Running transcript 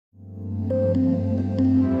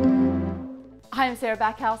Hi, I'm Sarah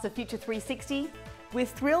Backhouse of Future 360. We're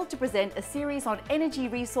thrilled to present a series on energy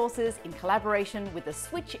resources in collaboration with the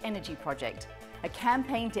Switch Energy Project, a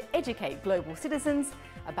campaign to educate global citizens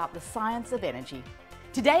about the science of energy.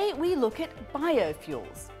 Today we look at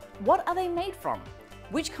biofuels. What are they made from?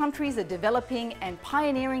 Which countries are developing and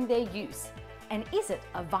pioneering their use? And is it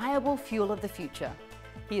a viable fuel of the future?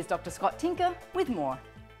 Here's Dr. Scott Tinker with more.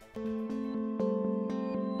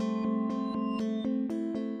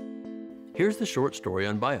 Here's the short story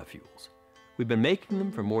on biofuels. We've been making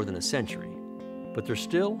them for more than a century, but they're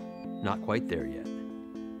still not quite there yet.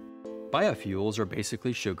 Biofuels are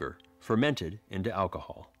basically sugar fermented into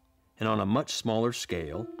alcohol, and on a much smaller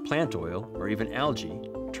scale, plant oil or even algae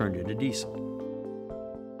turned into diesel.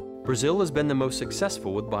 Brazil has been the most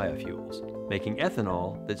successful with biofuels, making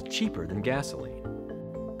ethanol that's cheaper than gasoline.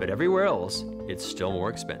 But everywhere else, it's still more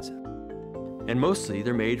expensive. And mostly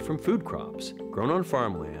they're made from food crops, grown on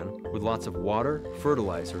farmland with lots of water,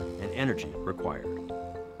 fertilizer, and energy required.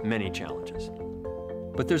 Many challenges.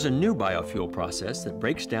 But there's a new biofuel process that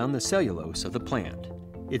breaks down the cellulose of the plant,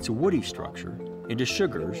 its woody structure, into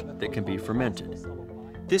sugars that can be fermented.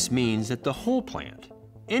 This means that the whole plant,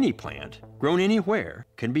 any plant, grown anywhere,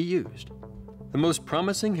 can be used. The most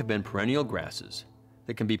promising have been perennial grasses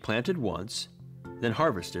that can be planted once, then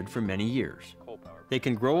harvested for many years. They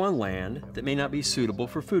can grow on land that may not be suitable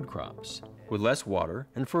for food crops, with less water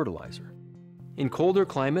and fertilizer. In colder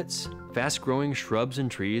climates, fast-growing shrubs and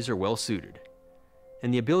trees are well suited,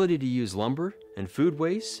 and the ability to use lumber and food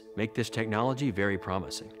waste make this technology very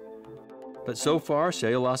promising. But so far,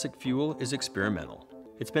 cellulosic fuel is experimental.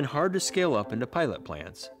 It's been hard to scale up into pilot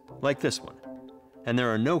plants, like this one, and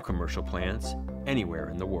there are no commercial plants anywhere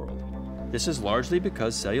in the world. This is largely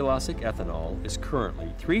because cellulosic ethanol is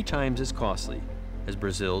currently 3 times as costly as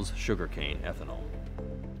Brazil's sugarcane ethanol.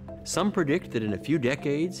 Some predict that in a few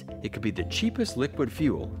decades, it could be the cheapest liquid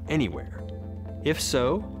fuel anywhere. If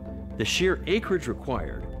so, the sheer acreage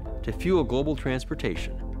required to fuel global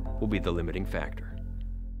transportation will be the limiting factor.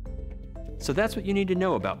 So that's what you need to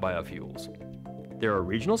know about biofuels. They're a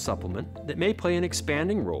regional supplement that may play an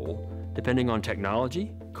expanding role depending on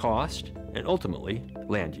technology, cost, and ultimately,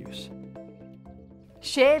 land use.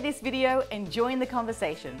 Share this video and join the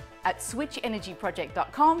conversation at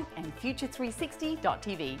switchenergyproject.com and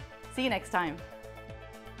future360.tv. See you next time.